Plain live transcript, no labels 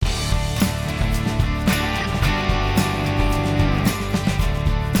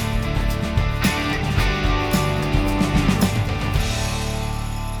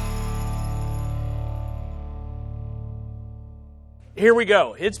here we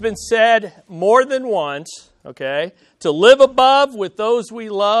go. It's been said more than once, okay? To live above with those we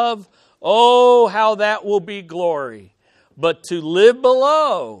love, oh, how that will be glory. But to live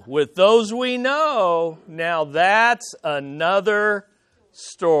below with those we know, now that's another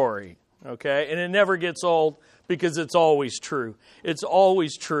story, okay? And it never gets old because it's always true. It's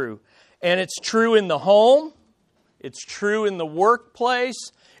always true. And it's true in the home. It's true in the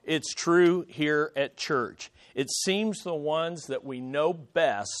workplace. It's true here at church. It seems the ones that we know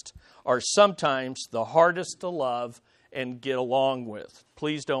best are sometimes the hardest to love and get along with.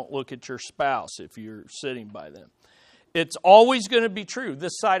 Please don't look at your spouse if you're sitting by them. It's always going to be true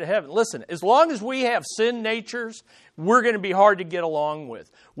this side of heaven. Listen, as long as we have sin natures, we're going to be hard to get along with.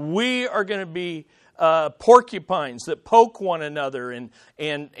 We are going to be porcupines that poke one another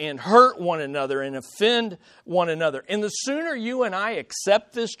and hurt one another and offend one another. And the sooner you and I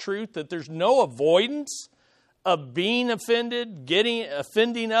accept this truth that there's no avoidance of being offended,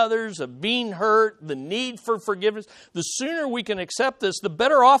 offending others, of being hurt, the need for forgiveness, the sooner we can accept this, the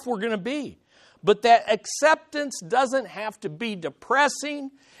better off we're going to be. But that acceptance doesn't have to be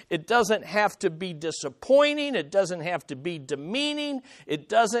depressing. It doesn't have to be disappointing. It doesn't have to be demeaning. It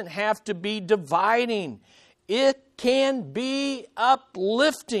doesn't have to be dividing. It can be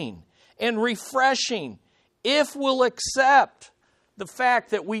uplifting and refreshing if we'll accept the fact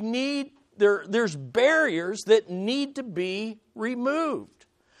that we need, there's barriers that need to be removed.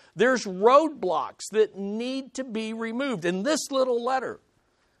 There's roadblocks that need to be removed. And this little letter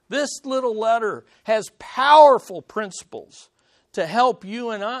has powerful principles to help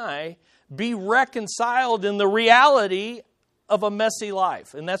you and I be reconciled in the reality of a messy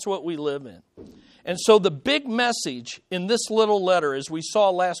life. And that's what we live in. And so the big message in this little letter, as we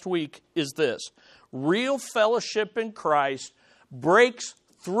saw last week, is this. Real fellowship in Christ breaks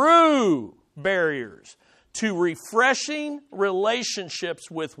through barriers to refreshing relationships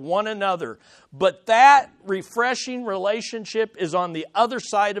with one another. But that refreshing relationship is on the other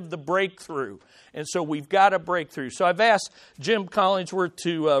side of the breakthrough. And so we've got a breakthrough. So I've asked Jim Collingsworth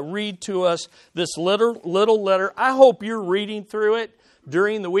to read to us this little letter. I hope you're reading through it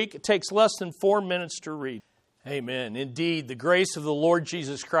during the week. It takes less than 4 minutes to read. Amen. Indeed, the grace of the Lord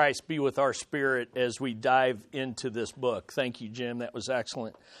Jesus Christ be with our spirit as we dive into this book. Thank you, Jim. That was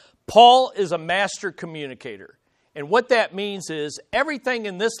excellent. Paul is a master communicator. And what that means is everything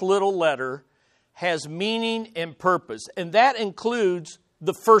in this little letter has meaning and purpose. And that includes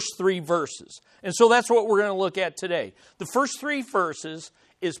the first 3 verses. And so that's what we're going to look at today. The first 3 verses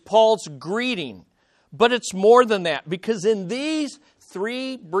is Paul's greeting. But it's more than that, because in these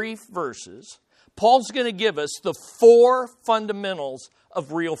 3 brief verses, Paul's going to give us the 4 fundamentals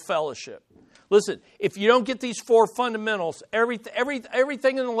of real fellowship. Listen, if you don't get these 4 fundamentals,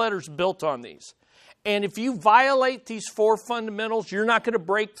 everything in the letter is built on these. And if you violate these 4 fundamentals, you're not going to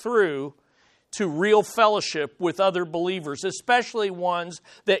break through to real fellowship with other believers, especially ones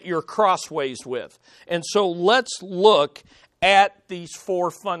that you're crossways with. And so let's look at these 4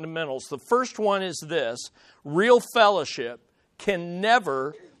 fundamentals. The first one is this: real fellowship can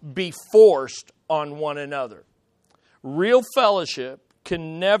never be forced on one another. Real fellowship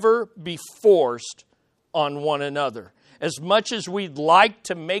can never be forced on one another. As much as we'd like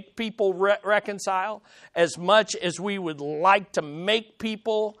to make people reconcile, as much as we would like to make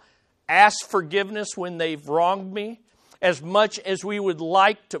people ask forgiveness when they've wronged me, as much as we would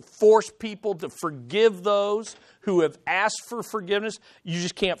like to force people to forgive those who have asked for forgiveness, you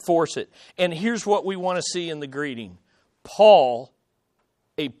just can't force it. And here's what we want to see in the greeting. Paul,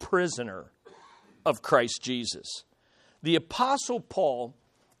 a prisoner of Christ Jesus. The Apostle Paul,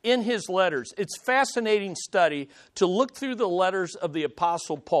 in his letters, it's fascinating study to look through the letters of the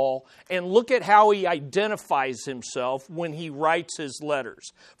Apostle Paul and look at how he identifies himself when he writes his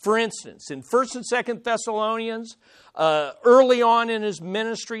letters. For instance, in 1st and 2nd Thessalonians, early on in his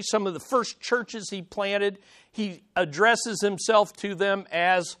ministry, some of the first churches he planted, he addresses himself to them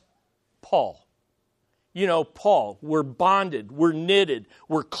as Paul. You know, Paul, we're bonded, we're knitted,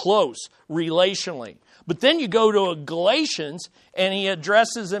 we're close relationally. But then you go to Galatians and he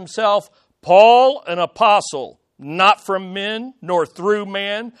addresses himself, Paul, an apostle, not from men nor through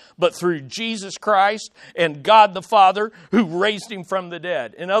man, but through Jesus Christ and God the Father who raised him from the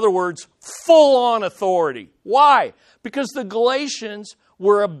dead. In other words, full-on authority. Why? Because the Galatians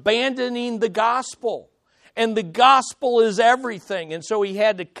were abandoning the gospel. And the gospel is everything. And so he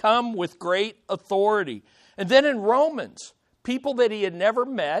had to come with great authority. And then in Romans, people that he had never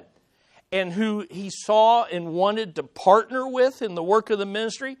met and who he saw and wanted to partner with in the work of the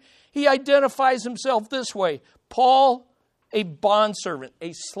ministry, he identifies himself this way. Paul, a bondservant,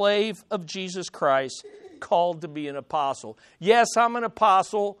 a slave of Jesus Christ, called to be an apostle. Yes, I'm an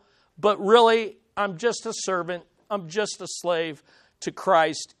apostle, but really, I'm just a servant. I'm just a slave to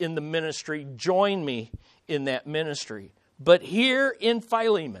Christ in the ministry. Join me in that ministry. But here in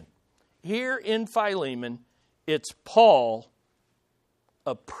Philemon, it's Paul,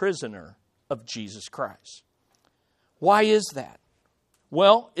 a prisoner of Jesus Christ. Why is that?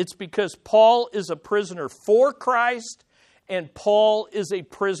 Well, it's because Paul is a prisoner for Christ and Paul is a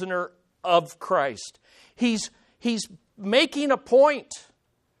prisoner of Christ. He's making a point.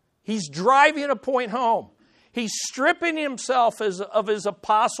 He's driving a point home. He's stripping himself of his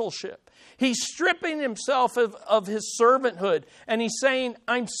apostleship. He's stripping himself of his servanthood. And he's saying,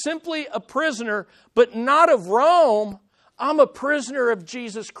 I'm simply a prisoner, but not of Rome. I'm a prisoner of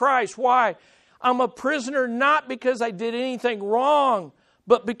Jesus Christ. Why? I'm a prisoner not because I did anything wrong,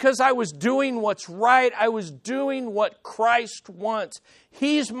 but because I was doing what's right. I was doing what Christ wants.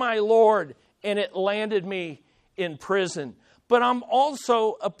 He's my Lord, and it landed me in prison. But I'm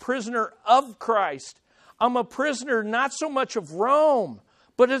also a prisoner of Christ. I'm a prisoner not so much of Rome,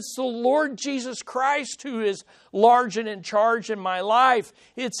 but it's the Lord Jesus Christ who is large and in charge in my life.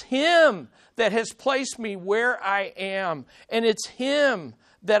 It's Him that has placed me where I am, and it's Him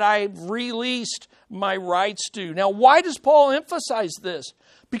that I've released my rights to. Now, why does Paul emphasize this?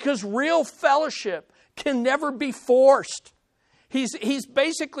 Because real fellowship can never be forced. He's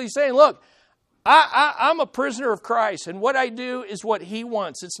basically saying, look, I'm a prisoner of Christ, and what I do is what He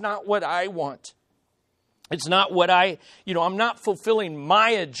wants. It's not what I want. It's not what I'm not fulfilling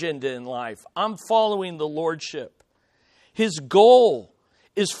my agenda in life. I'm following the Lordship. His goal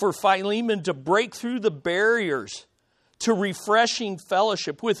is for Philemon to break through the barriers to refreshing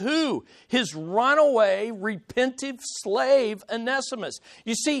fellowship. With who? His runaway, repentive slave, Onesimus.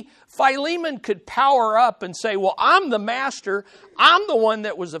 You see, Philemon could power up and say, well, I'm the master. I'm the one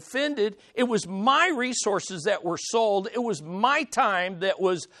that was offended. It was my resources that were sold. It was my time that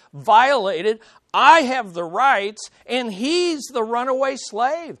was violated. I have the rights, and he's the runaway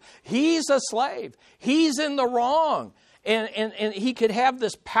slave. He's a slave. He's in the wrong. And he could have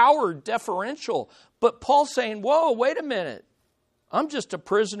this power deferential. But Paul's saying, whoa, wait a minute. I'm just a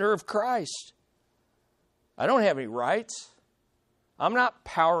prisoner of Christ. I don't have any rights. I'm not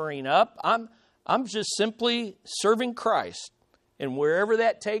powering up. I'm just simply serving Christ. And wherever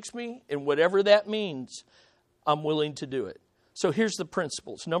that takes me and whatever that means, I'm willing to do it. So here's the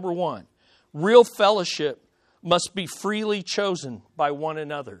principles. Number one, real fellowship must be freely chosen by one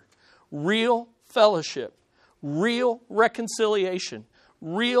another. Real fellowship, real reconciliation,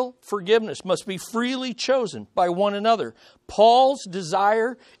 real forgiveness must be freely chosen by one another. Paul's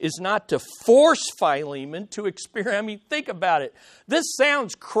desire is not to force Philemon to experience. I mean, think about it. This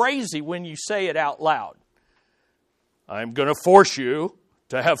sounds crazy when you say it out loud. I'm going to force you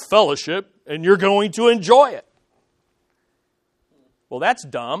to have fellowship and you're going to enjoy it. Well, that's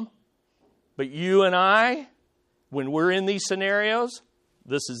dumb. But you and I, when we're in these scenarios,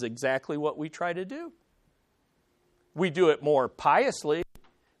 this is exactly what we try to do. We do it more piously.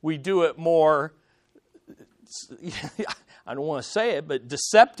 We do it more, I don't want to say it, but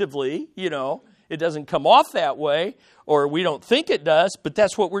deceptively, It doesn't come off that way, or we don't think it does, but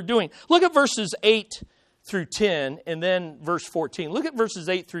that's what we're doing. Look at verses 8 through 10, and then verse 14. Look at verses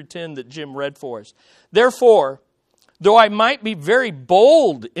 8 through 10 that Jim read for us. Therefore, though I might be very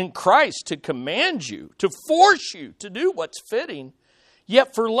bold in Christ to command you, to force you to do what's fitting,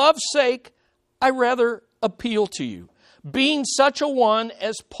 yet for love's sake, I rather appeal to you. Being such a one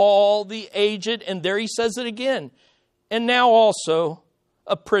as Paul the aged, and there he says it again, and now also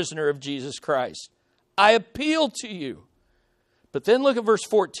a prisoner of Jesus Christ. I appeal to you. But then look at verse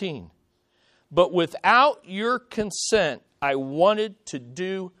 14. But without your consent, I wanted to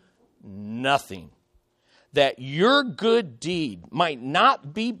do nothing, that your good deed might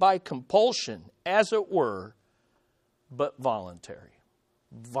not be by compulsion, as it were, but voluntary.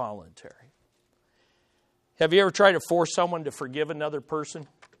 Voluntary. Have you ever tried to force someone to forgive another person?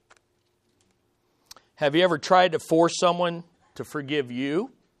 Have you ever tried to force someone to forgive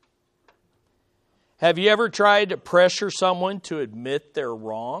you? Have you ever tried to pressure someone to admit they're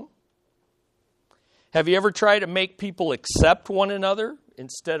wrong? Have you ever tried to make people accept one another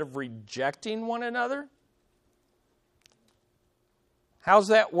instead of rejecting one another? How's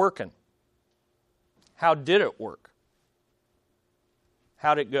that working? How did it work?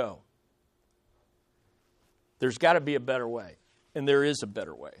 How'd it go? There's got to be a better way, and there is a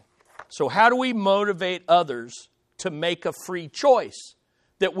better way. So how do we motivate others to make a free choice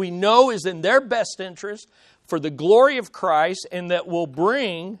that we know is in their best interest for the glory of Christ and that will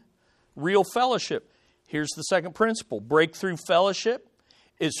bring real fellowship? Here's the second principle. Breakthrough fellowship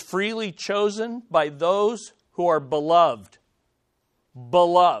is freely chosen by those who are beloved.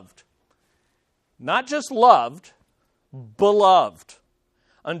 Beloved. Not just loved, beloved.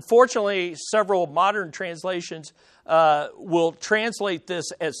 Unfortunately, several modern translations will translate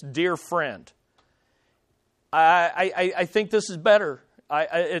this as dear friend. I think this is better,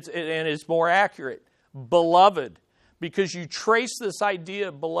 and it's more accurate. Beloved, because you trace this idea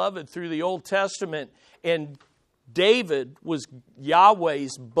of beloved through the Old Testament, and David was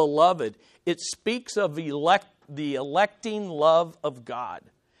Yahweh's beloved. It speaks of the electing love of God.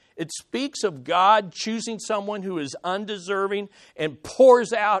 It speaks of God choosing someone who is undeserving and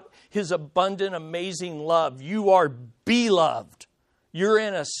pours out His abundant, amazing love. You are beloved. You're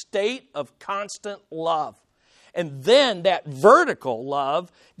in a state of constant love. And then that vertical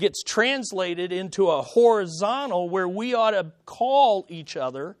love gets translated into a horizontal where we ought to call each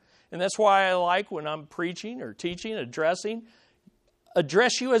other. And that's why I like when I'm preaching or teaching, address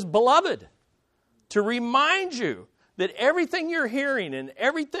you as beloved. To remind you that everything you're hearing and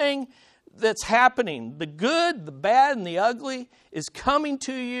everything that's happening, the good, the bad, and the ugly, is coming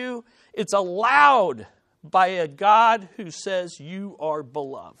to you. It's allowed by a God who says you are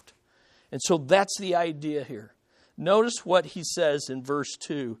beloved. And so that's the idea here. Notice what he says in verse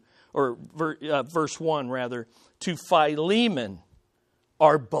 2, or verse 1 rather, to Philemon,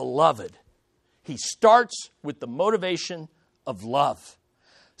 our beloved. He starts with the motivation of love.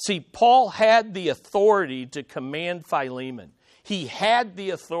 See, Paul had the authority to command Philemon. He had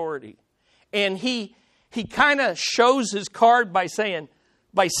the authority. And he kind of shows his card by saying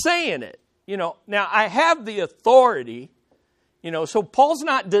it. Now I have the authority. So Paul's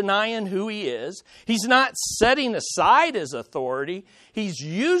not denying who he is. He's not setting aside his authority. He's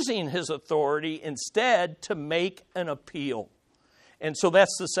using his authority instead to make an appeal. And so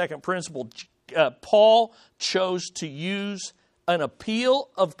that's the second principle. Paul chose to use an appeal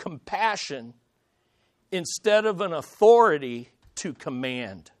of compassion instead of an authority to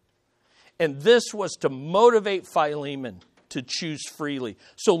command. And this was to motivate Philemon to choose freely.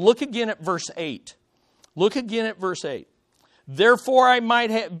 So look again at verse 8. Look again at verse 8. Therefore I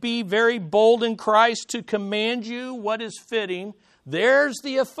might be very bold in Christ to command you what is fitting. There's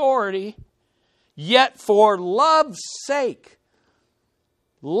the authority. Yet for love's sake,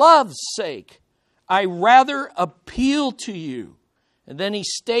 I rather appeal to you. And then he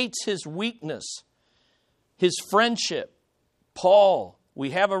states his weakness, his friendship. Paul,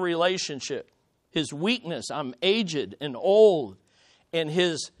 we have a relationship. His weakness, I'm aged and old. And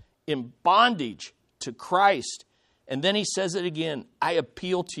his in bondage to Christ. And then he says it again, I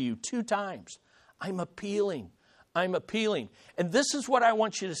appeal to you 2 times. I'm appealing. And this is what I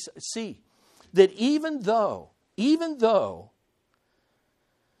want you to see. That even though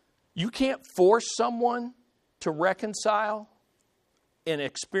you can't force someone to reconcile and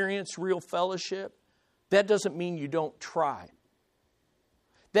experience real fellowship, that doesn't mean you don't try.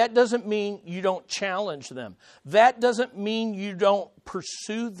 That doesn't mean you don't challenge them. That doesn't mean you don't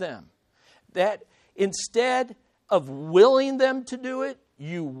pursue them. That instead of willing them to do it,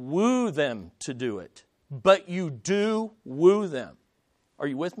 you woo them to do it. But you do woo them. Are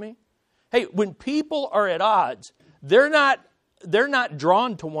you with me? Hey, when people are at odds, they're not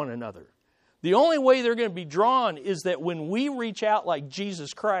drawn to one another. The only way they're going to be drawn is that when we reach out like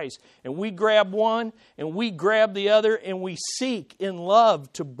Jesus Christ and we grab one and we grab the other and we seek in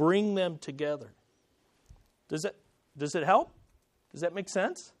love to bring them together. Does it help? Does that make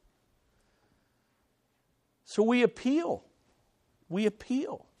sense? So we appeal.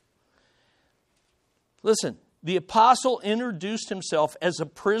 Listen, the apostle introduced himself as a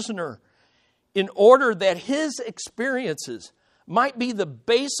prisoner in order that his experiences might be the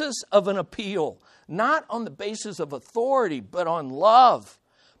basis of an appeal, not on the basis of authority, but on love.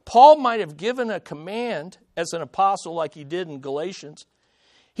 Paul might have given a command as an apostle like he did in Galatians.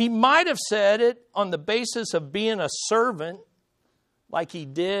 He might have said it on the basis of being a servant like he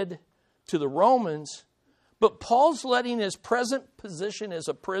did to the Romans. But Paul's letting his present position as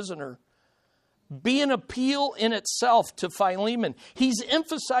a prisoner be an appeal in itself to Philemon. He's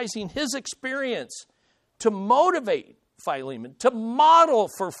emphasizing his experience to motivate Philemon, to model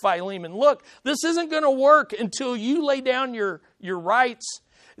for Philemon. Look, this isn't going to work until you lay down your rights.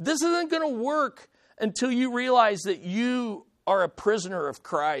 This isn't going to work until you realize that you are a prisoner of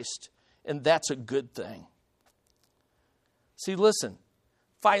Christ, and that's a good thing. See, listen,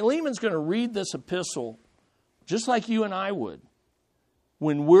 Philemon's going to read this epistle just like you and I would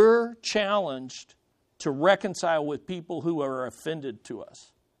when we're challenged to reconcile with people who are offended to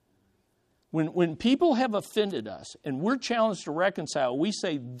us. When people have offended us and we're challenged to reconcile, we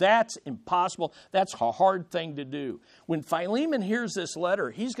say that's impossible. That's a hard thing to do. When Philemon hears this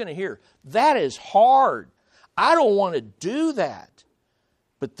letter, he's going to hear, that is hard. I don't want to do that.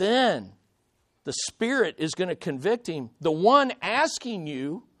 But then the Spirit is going to convict him. The one asking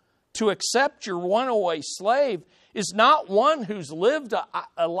you to accept your runaway slave is not one who's lived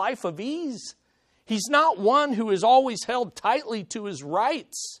a life of ease. He's not one who is always held tightly to his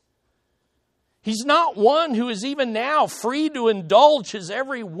rights. He's not one who is even now free to indulge his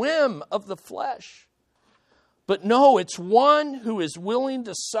every whim of the flesh. But no, it's one who is willing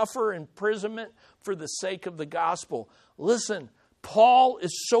to suffer imprisonment for the sake of the gospel. Listen, Paul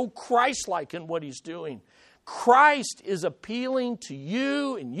is so Christ-like in what he's doing. Christ is appealing to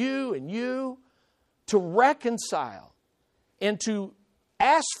you and you and you to reconcile and to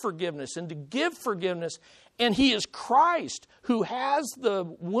ask forgiveness and to give forgiveness. And he is Christ who has the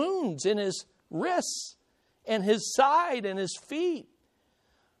wounds in his wrists and his side and his feet,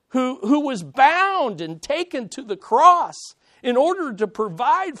 who was bound and taken to the cross in order to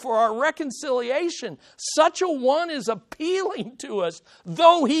provide for our reconciliation. Such a one is appealing to us,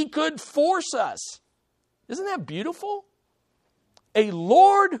 though he could force us. Isn't that beautiful? A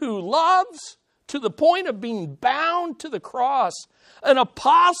Lord who loves to the point of being bound to the cross. An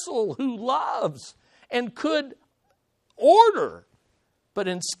apostle who loves and could order, but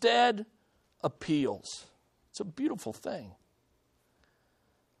instead appeals. It's a beautiful thing.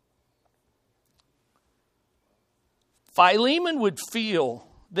 Philemon would feel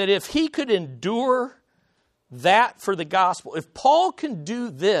that if he could endure that for the gospel, if Paul can do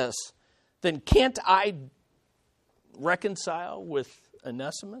this, then can't I reconcile with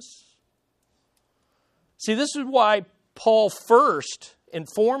Onesimus? See, this is why Paul first and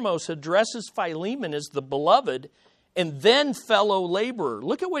foremost addresses Philemon as the beloved and then fellow laborer.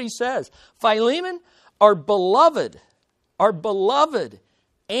 Look at what he says. Philemon, our beloved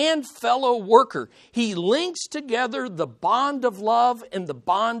and fellow worker. He links together the bond of love and the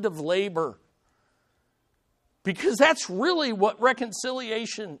bond of labor. Because that's really what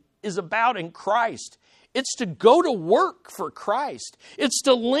reconciliation is about in Christ. It's to go to work for Christ. It's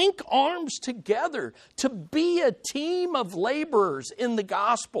to link arms together, to be a team of laborers in the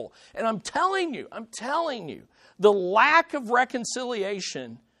gospel. And I'm telling you, the lack of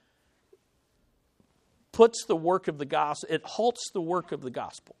reconciliation puts the work of the gospel, it halts the work of the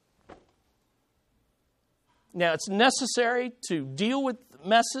gospel. Now, it's necessary to deal with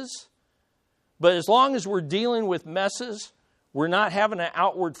messes, but as long as we're dealing with messes, we're not having an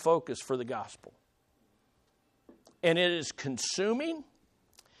outward focus for the gospel. And it is consuming,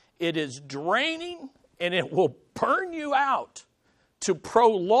 it is draining, and it will burn you out to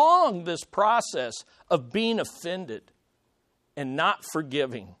prolong this process of being offended and not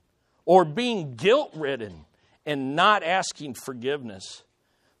forgiving, or being guilt-ridden and not asking forgiveness.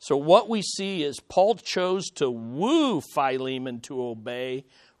 So what we see is Paul chose to woo Philemon to obey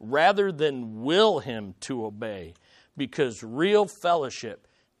rather than will him to obey, because real fellowship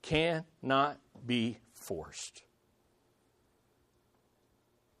cannot be forced.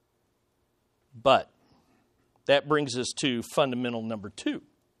 But that brings us to fundamental number 2.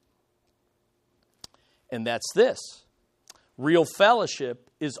 And that's this. Real fellowship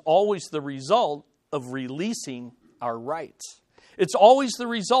is always the result of releasing our rights. It's always the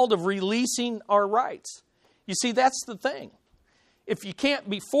result of releasing our rights. You see, that's the thing. If you can't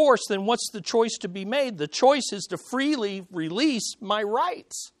be forced, then what's the choice to be made? The choice is to freely release my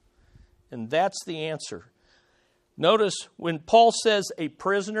rights. And that's the answer. Notice when Paul says a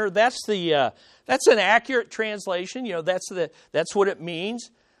prisoner, that's an accurate translation. You know, that's what it means.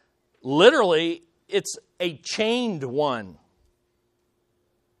 Literally, it's a chained one.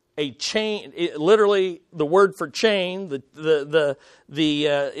 A chain, literally the word for chain,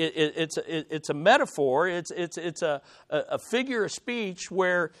 it's a metaphor. It's a figure of speech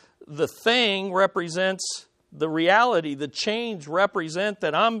where the thing represents the reality. The chains represent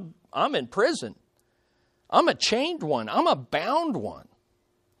that I'm in prison. I'm a chained one. I'm a bound one.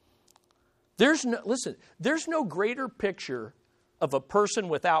 There's no greater picture of a person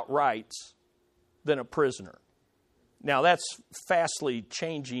without rights than a prisoner. Now that's fastly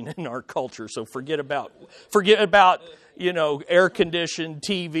changing in our culture, so forget about air-conditioned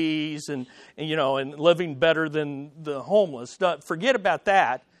TVs and living better than the homeless. Forget about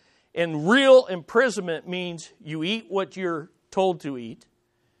that. And real imprisonment means you eat what you're told to eat,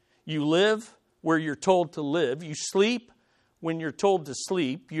 you live where you're told to live, you sleep when you're told to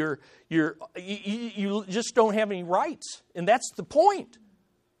sleep. You just don't have any rights, and that's the point.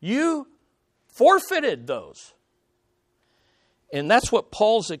 You forfeited those. And that's what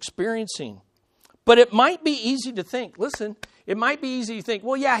Paul's experiencing. But it might be easy to think, listen, it might be easy to think,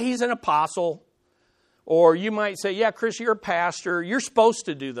 well, yeah, he's an apostle. Or you might say, yeah, Chris, you're a pastor. You're supposed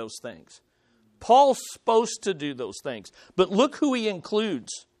to do those things. Paul's supposed to do those things. But look who he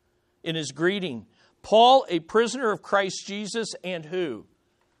includes in his greeting. Paul, a prisoner of Christ Jesus, and who?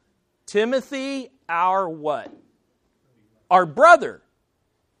 Timothy, our what? Our brother.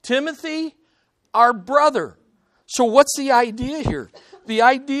 Timothy, our brother. So what's the idea here? The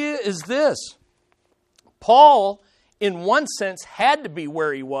idea is this. Paul, in one sense, had to be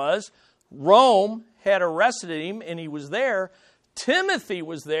where he was. Rome had arrested him and he was there. Timothy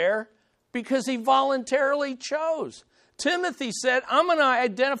was there because he voluntarily chose. Timothy said, I'm going to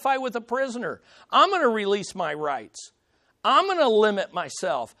identify with a prisoner. I'm going to release my rights. I'm going to limit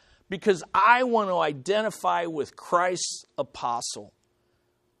myself because I want to identify with Christ's apostle.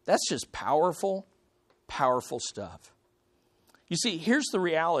 That's just powerful, powerful stuff. You see, here's the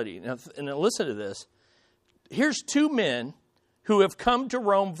reality. Now, listen to this. Here's two men who have come to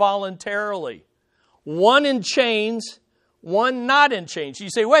Rome voluntarily. One in chains, one not in chains. You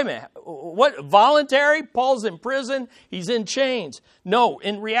say, wait a minute, what, voluntary? Paul's in prison, he's in chains. No,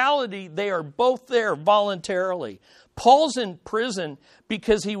 in reality, they are both there voluntarily. Paul's in prison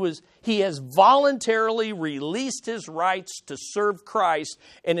because he has voluntarily released his rights to serve Christ,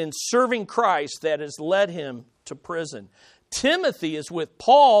 and in serving Christ, that has led him to prison. Timothy is with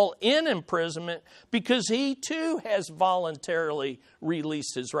Paul in imprisonment because he too has voluntarily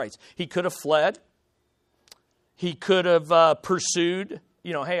released his rights. He could have fled. He could have pursued,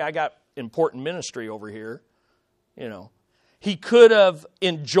 hey, I got important ministry over here. He could have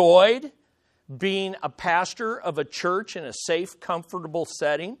enjoyed being a pastor of a church in a safe, comfortable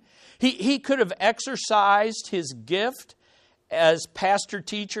setting. He could have exercised his gift as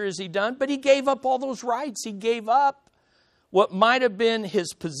pastor-teacher as he done, but he gave up all those rights. He gave up what might have been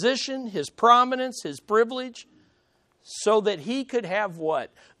his position, his prominence, his privilege, so that he could have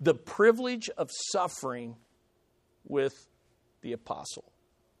what? The privilege of suffering with the apostle.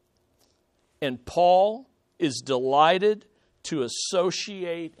 And Paul is delighted to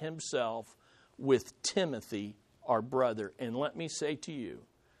associate himself with Timothy, our brother. And let me say to you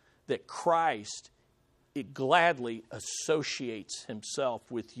that Christ, it gladly associates himself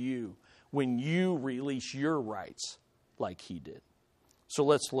with you when you release your rights like he did. So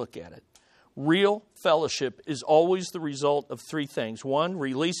let's look at it. Real fellowship is always the result of three things. One,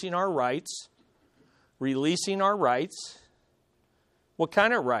 releasing our rights. Releasing our rights. What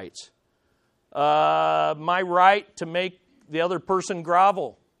kind of rights? My right to make the other person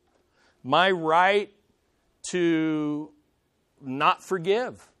grovel. My right to not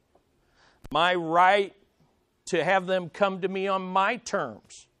forgive. My right to have them come to me on my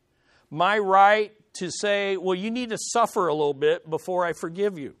terms. My right to say, well, you need to suffer a little bit before I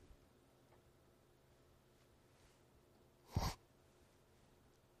forgive you.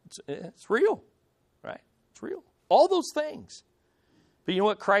 It's real, right? It's real. All those things. But you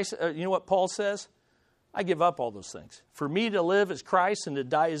know what Paul says? I give up all those things. For me to live is Christ and to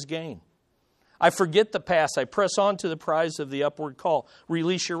die is gain. I forget the past. I press on to the prize of the upward call.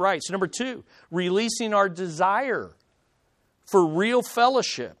 Release your rights. Number two, releasing our desire for real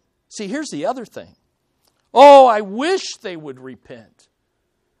fellowship. See, here's the other thing. Oh, I wish they would repent.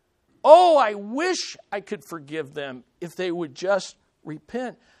 Oh, I wish I could forgive them if they would just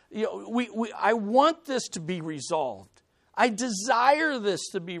repent. I want this to be resolved. I desire this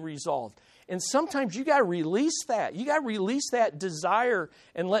to be resolved. And sometimes you got to release that. You got to release that desire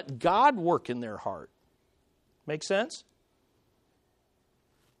and let God work in their heart. Make sense?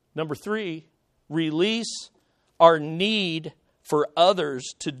 Number three, release our need for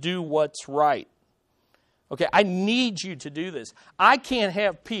others to do what's right. Okay, I need you to do this. I can't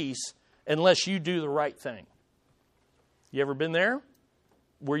have peace unless you do the right thing. You ever been there?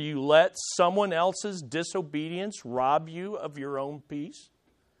 Where you let someone else's disobedience rob you of your own peace?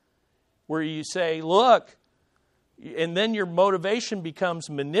 Where you say, look, and then your motivation becomes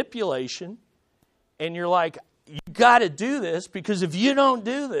manipulation, and you're like, you got to do this because if you don't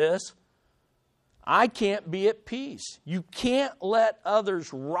do this, I can't be at peace. You can't let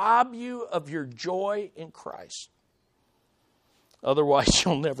others rob you of your joy in Christ. Otherwise,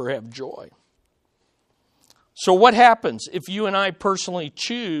 you'll never have joy. So what happens if you and I personally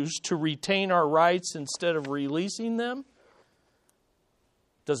choose to retain our rights instead of releasing them?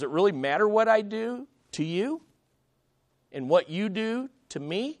 Does it really matter what I do to you and what you do to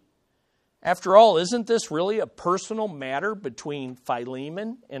me? After all, isn't this really a personal matter between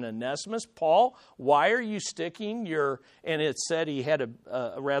Philemon and Onesimus? Paul, why are you sticking and it said he had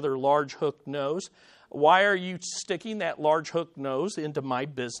a rather large hooked nose. why are you sticking that large hook nose into my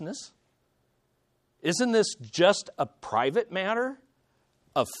business? Isn't this just a private matter?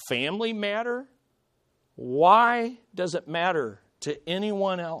 A family matter? Why does it matter to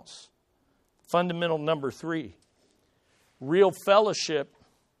anyone else? Fundamental number 3. Real fellowship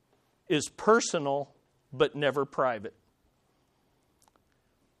is personal but never private.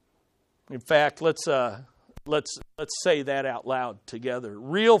 In fact, let's say that out loud together.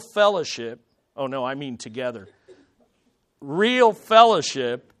 Real fellowship, together. Real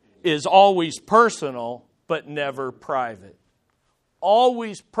fellowship is always personal but never private.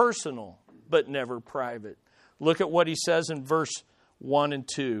 Always personal but never private. Look at what he says in verse 1 and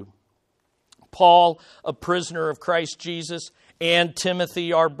 2. Paul, a prisoner of Christ Jesus, and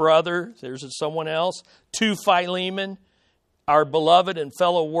Timothy, our brother, there's someone else, to Philemon, our beloved and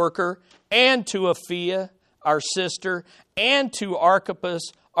fellow worker, and to Apphia, our sister, and to Archippus,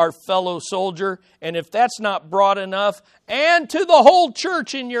 our fellow soldier, and if that's not broad enough, and to the whole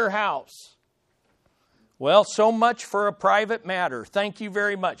church in your house. Well, so much for a private matter. Thank you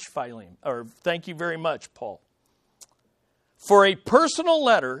very much, Philemon, or thank you very much, Paul. For a personal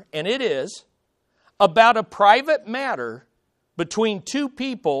letter, and it is, about a private matter between two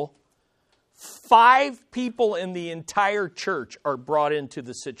people, 5 people in the entire church are brought into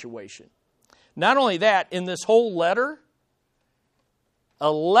the situation. Not only that, in this whole letter,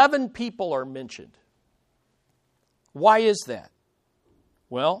 11 people are mentioned. Why is that?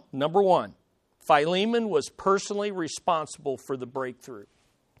 Well, number 1, Philemon was personally responsible for the breakthrough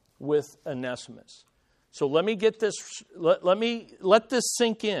with Onesimus. So let me get this, let this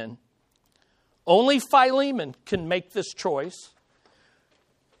sink in. Only Philemon can make this choice.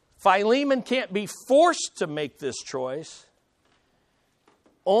 Philemon can't be forced to make this choice.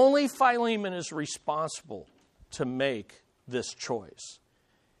 Only Philemon is responsible to make this choice.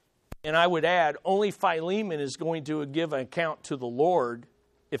 And I would add, only Philemon is going to give an account to the Lord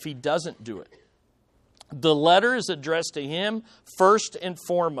if he doesn't do it. The letter is addressed to him first and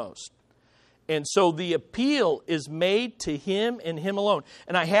foremost. And so the appeal is made to him and him alone.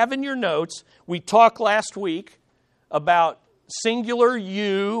 And I have in your notes, we talked last week about singular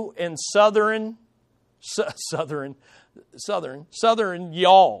you and southern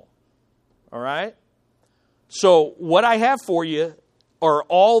y'all. All right? So what I have for you are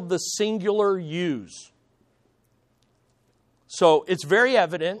all the singular yous. So it's very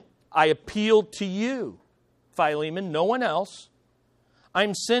evident, I appeal to you, Philemon, no one else.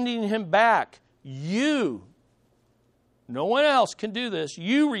 I'm sending him back. You, no one else can do this.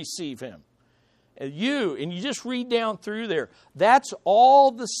 You receive him. And you just read down through there. That's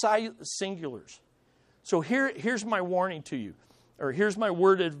all the singulars. So here's my warning to you, or here's my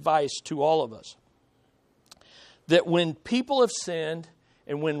word of advice to all of us. That when people have sinned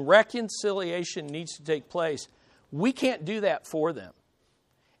and when reconciliation needs to take place, we can't do that for them.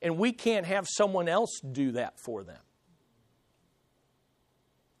 And we can't have someone else do that for them.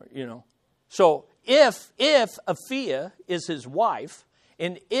 You know, so if Apphia is his wife,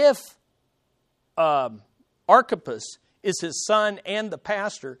 and if Archippus is his son and the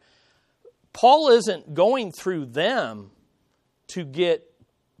pastor, Paul isn't going through them to get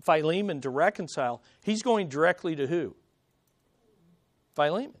Philemon to reconcile. He's going directly to who?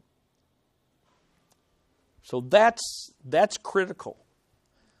 Philemon. So that's critical.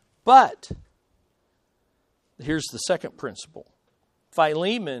 But here's the second principle.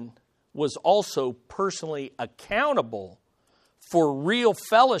 Philemon was also personally accountable for real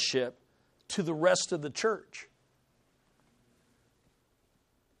fellowship to the rest of the church.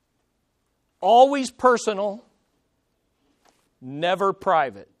 Always personal, never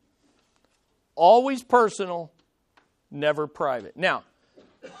private. Always personal, never private. Now,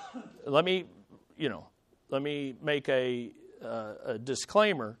 let me make a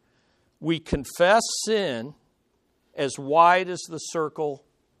disclaimer. We confess sin as wide as the circle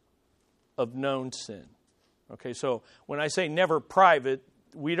of known sin. Okay, so when I say never private,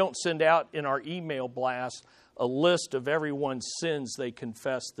 we don't send out in our email blast a list of everyone's sins they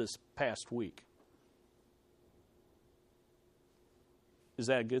confessed this past week. Is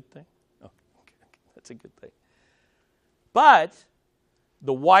that a good thing? Oh, that's a good thing. But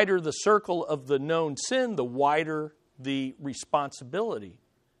the wider the circle of the known sin, the wider the responsibility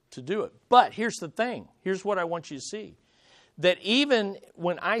to do it. But here's the thing. Here's what I want you to see. That even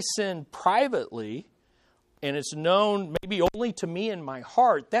when I sin privately, and it's known maybe only to me in my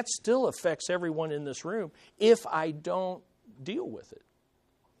heart, that still affects everyone in this room if I don't deal with it.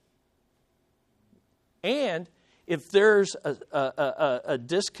 And if there's a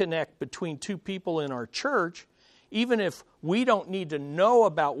disconnect between two people in our church, even if We don't need to know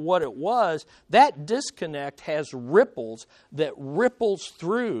about what it was. That disconnect has ripples that ripples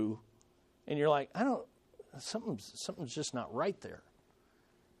through, and you're like, something's just not right there.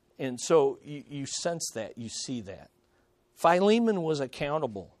 And so you sense that, you see that. Philemon was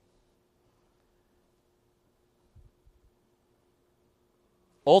accountable.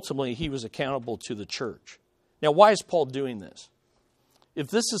 Ultimately, he was accountable to the church. Now, why is Paul doing this? If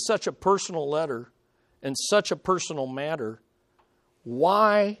this is such a personal letter and such a personal matter,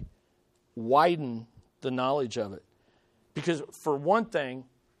 why widen the knowledge of it? Because for one thing,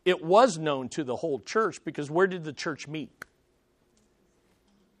 it was known to the whole church, because where did the church meet?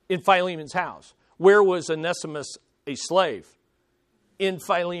 In Philemon's house. Where was Onesimus a slave? In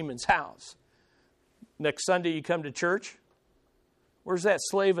Philemon's house. Next Sunday you come to church. Where's that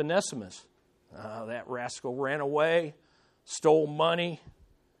slave Onesimus? That rascal ran away, stole money,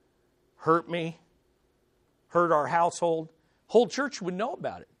 hurt me, hurt our household. Whole church would know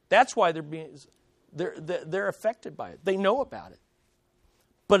about it. That's why they're affected by it. They know about it.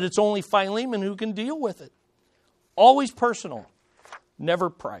 But it's only Philemon who can deal with it. Always personal, never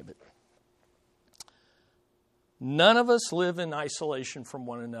private. None of us live in isolation from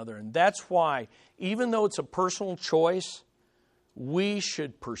one another. And that's why, even though it's a personal choice, we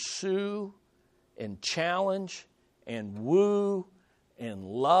should pursue and challenge and woo and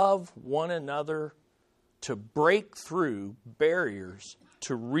love one another to break through barriers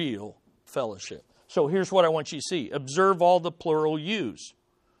to real fellowship. So here's what I want you to see. Observe all the plural yous,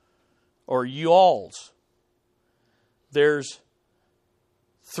 or y'alls. There's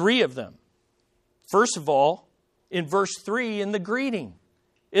 3 of them. First of all, in verse 3 in the greeting.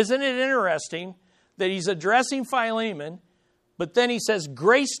 Isn't it interesting that he's addressing Philemon, but then he says,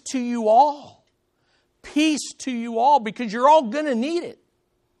 grace to you all, peace to you all, because you're all going to need it.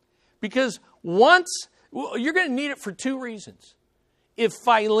 Because you're going to need it for 2 reasons. If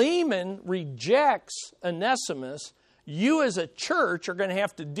Philemon rejects Onesimus, you as a church are going to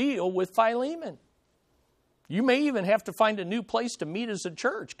have to deal with Philemon. You may even have to find a new place to meet as a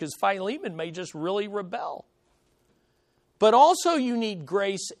church, because Philemon may just really rebel. But also you need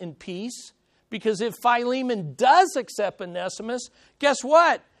grace and peace, because if Philemon does accept Onesimus, guess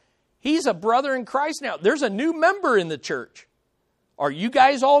what? He's a brother in Christ now. There's a new member in the church. Are you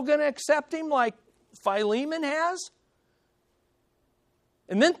guys all going to accept him like Philemon has?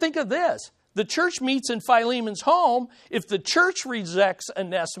 And then think of this. The church meets in Philemon's home. If the church rejects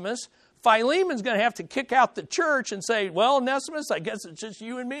Onesimus, Philemon's going to have to kick out the church and say, well, Onesimus, I guess it's just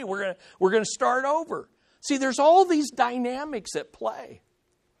you and me. We're going to start over. See, there's all these dynamics at play.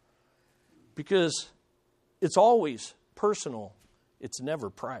 Because it's always personal. It's never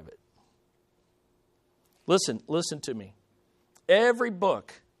private. Listen to me. Every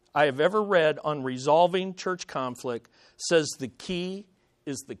book I have ever read on resolving church conflict says the key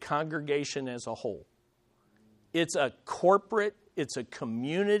is the congregation as a whole. It's a corporate, it's a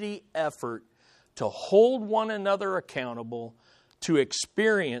community effort to hold one another accountable, to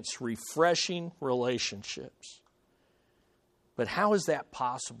experience refreshing relationships. But how is that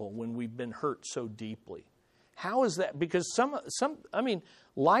possible when we've been hurt so deeply? How is that? Because sin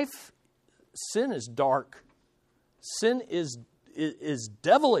is dark. Sin is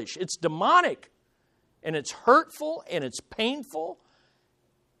devilish. It's demonic. And it's hurtful and it's painful.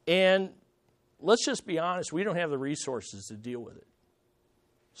 And let's just be honest, we don't have the resources to deal with it.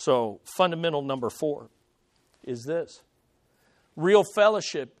 So, fundamental number 4 is this. Real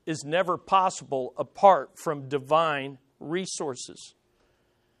fellowship is never possible apart from divine resources.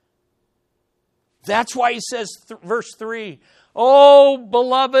 That's why he says, verse 3, oh,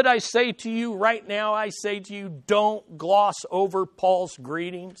 beloved, I say to you right now, I say to you, don't gloss over Paul's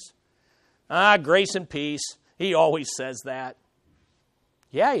greetings. Grace and peace. He always says that.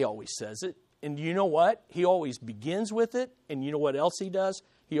 Yeah, he always says it. And you know what? He always begins with it. And you know what else he does?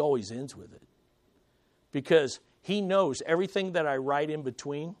 He always ends with it. Because he knows everything that I write in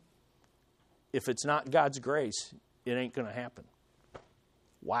between, if it's not God's grace, it ain't going to happen.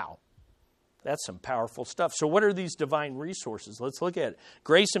 Wow. That's some powerful stuff. So what are these divine resources? Let's look at it.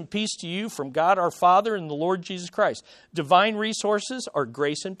 Grace and peace to you from God our Father and the Lord Jesus Christ. Divine resources are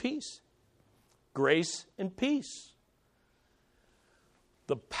grace and peace. Grace and peace.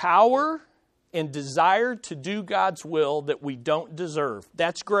 The power and desire to do God's will that we don't deserve.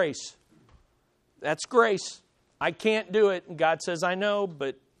 That's grace. That's grace. I can't do it. And God says, I know,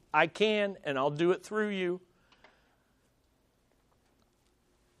 but I can, and I'll do it through you.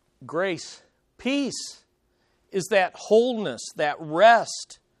 Grace. Peace is that wholeness, that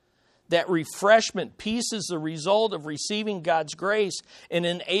rest, That refreshment, peace, is the result of receiving God's grace and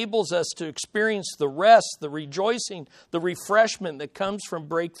enables us to experience the rest, the rejoicing, the refreshment that comes from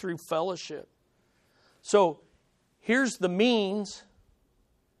breakthrough fellowship. So here's the means,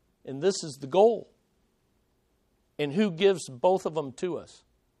 and this is the goal. And who gives both of them to us?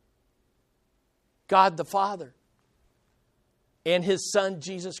 God the Father and His Son,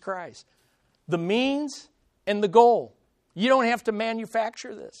 Jesus Christ. The means and the goal. You don't have to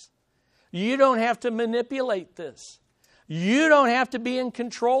manufacture this. You don't have to manipulate this. You don't have to be in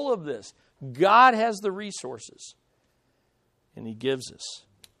control of this. God has the resources, and He gives us.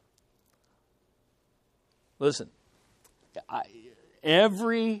 Listen,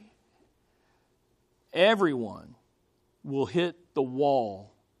 everyone will hit the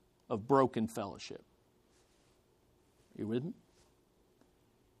wall of broken fellowship. You with me?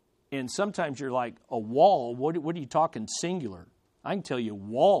 And sometimes you're like, a wall? What are you talking singular? I can tell you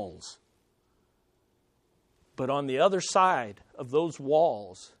walls. But on the other side of those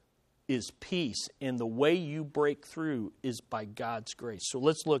walls is peace. And the way you break through is by God's grace. So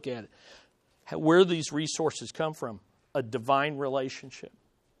let's look at it. Where these resources come from? A divine relationship.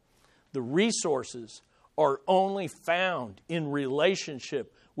 The resources are only found in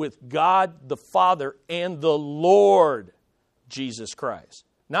relationship with God the Father and the Lord Jesus Christ.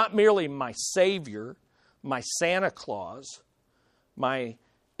 Not merely my Savior, my Santa Claus, my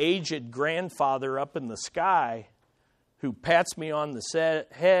aged grandfather up in the sky who pats me on the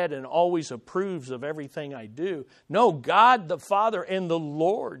head and always approves of everything I do. No, God the Father and the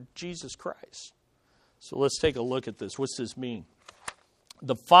Lord Jesus Christ. So let's take a look at this. What's this mean?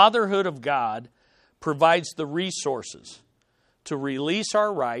 The fatherhood of God provides the resources to release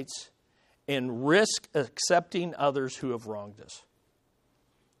our rights and risk accepting others who have wronged us.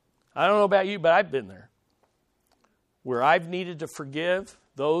 I don't know about you, but I've been there. Where I've needed to forgive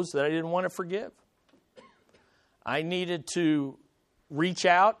those that I didn't want to forgive. I needed to reach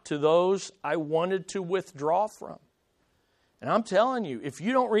out to those I wanted to withdraw from. And I'm telling you, if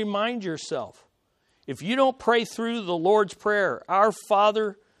you don't remind yourself, if you don't pray through the Lord's Prayer, Our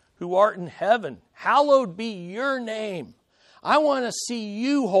Father who art in heaven, hallowed be your name. I want to see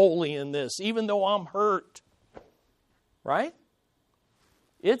you holy in this, even though I'm hurt. Right?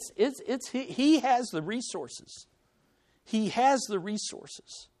 He has the resources. He has the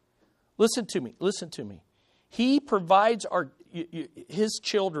resources. Listen to me. He provides His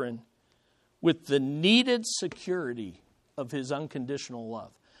children with the needed security of His unconditional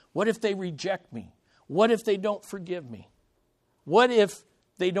love. What if they reject me? What if they don't forgive me? What if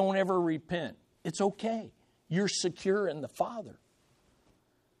they don't ever repent? It's okay. You're secure in the Father.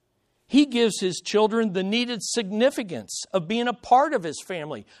 He gives His children the needed significance of being a part of His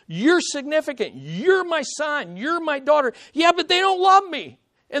family. You're significant. You're my son. You're my daughter. Yeah, but they don't love me.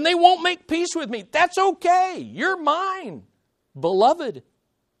 And they won't make peace with me. That's okay. You're mine, beloved.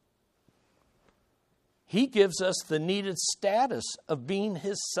 He gives us the needed status of being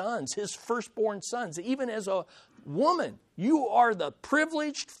His sons, His firstborn sons. Even as a woman, you are the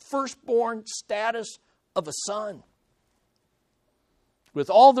privileged firstborn status of a son, with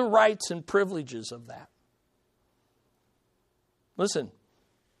all the rights and privileges of that. Listen,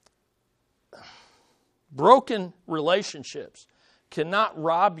 broken relationships cannot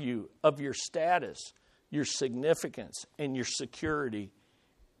rob you of your status, your significance, and your security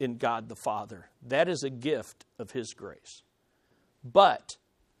in God the Father. That is a gift of His grace. But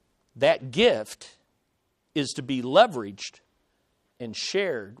that gift is to be leveraged and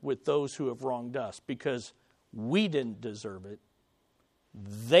shared with those who have wronged us, because we didn't deserve it.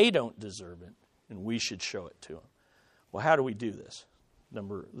 They don't deserve it, and we should show it to them. Well, how do we do this?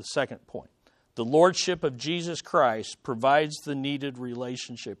 The second point. The Lordship of Jesus Christ provides the needed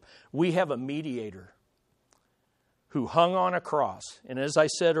relationship. We have a mediator who hung on a cross, and as I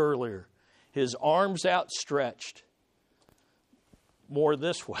said earlier, His arms outstretched more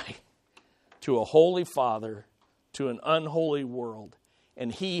this way to a holy Father, to an unholy world,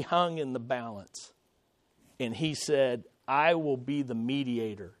 and He hung in the balance, and He said, I will be the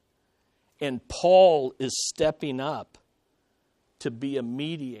mediator. And Paul is stepping up to be a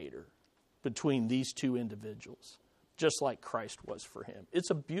mediator between these two individuals, just like Christ was for him.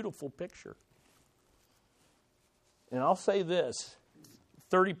 It's a beautiful picture. And I'll say this,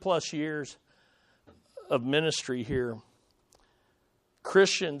 30 plus years of ministry here,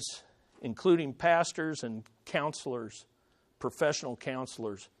 Christians, including pastors and counselors, professional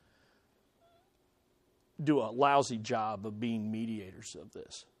counselors, do a lousy job of being mediators of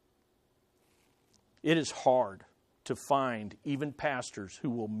this. It is hard to find even pastors who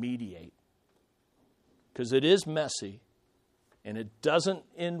will mediate, because it is messy And it doesn't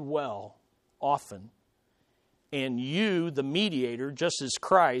end well often. And you, the mediator, just as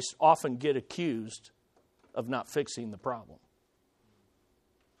Christ, often get accused of not fixing the problem.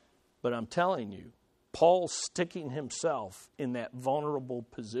 But I'm telling you, Paul's sticking himself in that vulnerable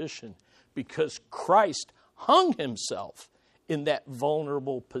position because Christ hung himself in that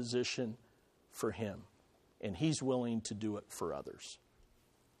vulnerable position for him. And he's willing to do it for others.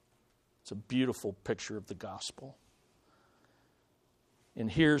 It's a beautiful picture of the gospel.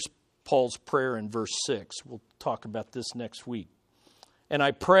 And here's Paul's prayer in verse 6. We'll talk about this next week. And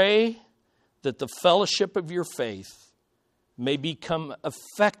I pray that the fellowship of your faith may become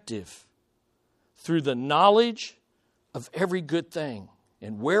effective through the knowledge of every good thing.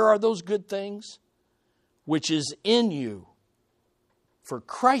 And where are those good things? Which is in you, for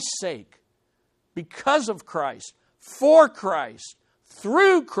Christ's sake, because of Christ, for Christ,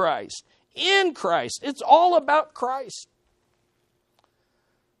 through Christ, in Christ. It's all about Christ.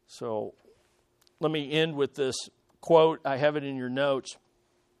 So let me end with this quote. I have it in your notes.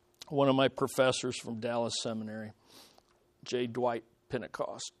 One of my professors from Dallas Seminary, J. Dwight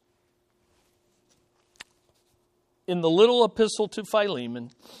Pentecost. In the little epistle to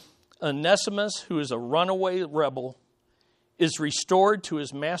Philemon, Onesimus, who is a runaway rebel, is restored to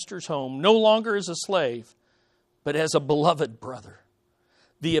his master's home, no longer as a slave, but as a beloved brother.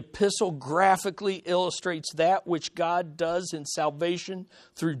 The epistle graphically illustrates that which God does in salvation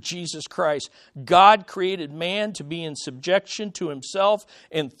through Jesus Christ. God created man to be in subjection to himself,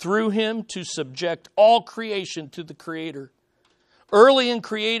 and through him to subject all creation to the Creator. Early in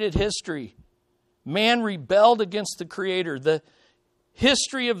created history, man rebelled against the Creator. The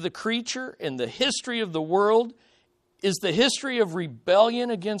history of the creature and the history of the world is the history of rebellion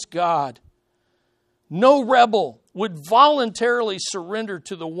against God. No rebel would voluntarily surrender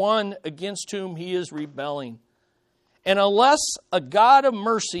to the one against whom he is rebelling. And unless a God of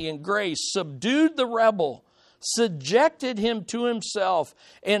mercy and grace subdued the rebel, subjected him to himself,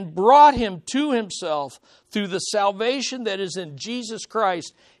 and brought him to himself through the salvation that is in Jesus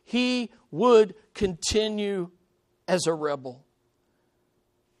Christ, he would continue as a rebel.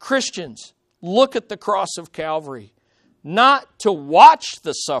 Christians, look at the cross of Calvary, not to watch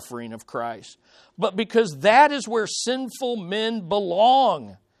the suffering of Christ, but because that is where sinful men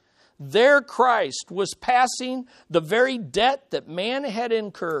belong. There Christ was passing the very debt that man had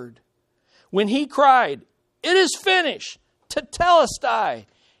incurred. When he cried, "It is finished," tetelestai,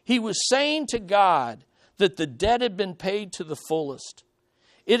 he was saying to God that the debt had been paid to the fullest.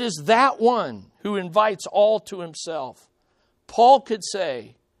 It is that one who invites all to himself. Paul could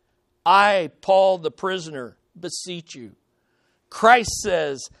say, "I, Paul the prisoner, beseech you." Christ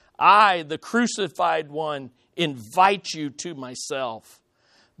says, "I, the crucified one, invite you to myself."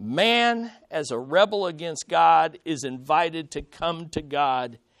 Man, as a rebel against God, is invited to come to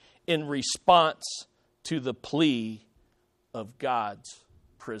God in response to the plea of God's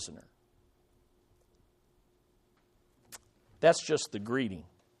prisoner. That's just the greeting.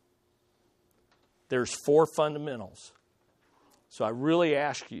 There's 4 fundamentals. So I really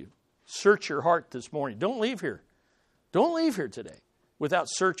ask you, search your heart this morning. Don't leave here. Don't leave here today without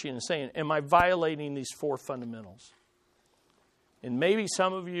searching and saying, am I violating these 4 fundamentals? And maybe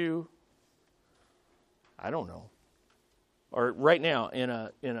some of you, I don't know, are right now in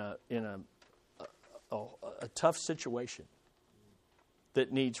a tough situation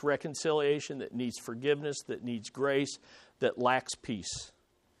that needs reconciliation, that needs forgiveness, that needs grace, that lacks peace.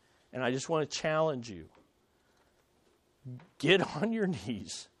 And I just want to challenge you. Get on your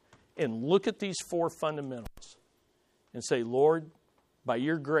knees and look at these 4 fundamentals and say, Lord, by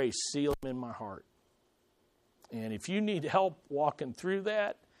your grace, seal them in my heart. And if you need help walking through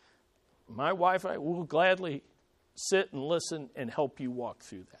that, my wife and I will gladly sit and listen and help you walk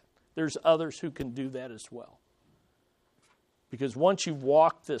through that. There's others who can do that as well. Because once you've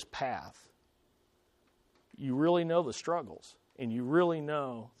walked this path, you really know the struggles. And you really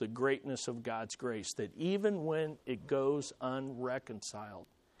know the greatness of God's grace. That even when it goes unreconciled,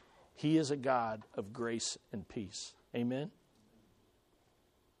 He is a God of grace and peace. Amen?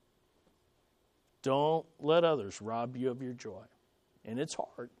 Don't let others rob you of your joy. And it's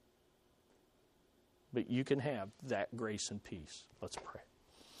hard. But you can have that grace and peace. Let's pray.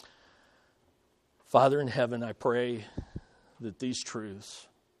 Father in heaven, I pray that these truths,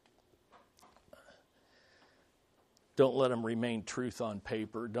 don't let them remain truth on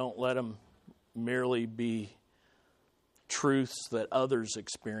paper. Don't let them merely be truths that others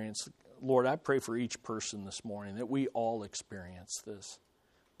experience. Lord, I pray for each person this morning that we all experience this,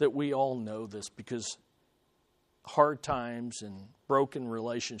 that we all know this, because hard times and broken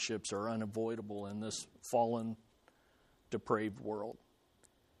relationships are unavoidable in this fallen depraved world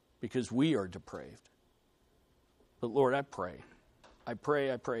because we are depraved. But Lord, I pray, I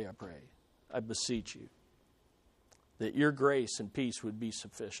beseech you that your grace and peace would be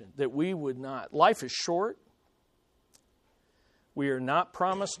sufficient, that we would not. Life is short. We are not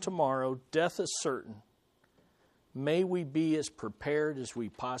promised tomorrow. Death is certain. May we be as prepared as we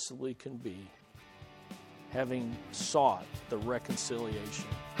possibly can be, having sought the reconciliation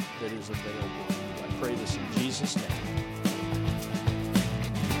that is available. I pray this in Jesus' name.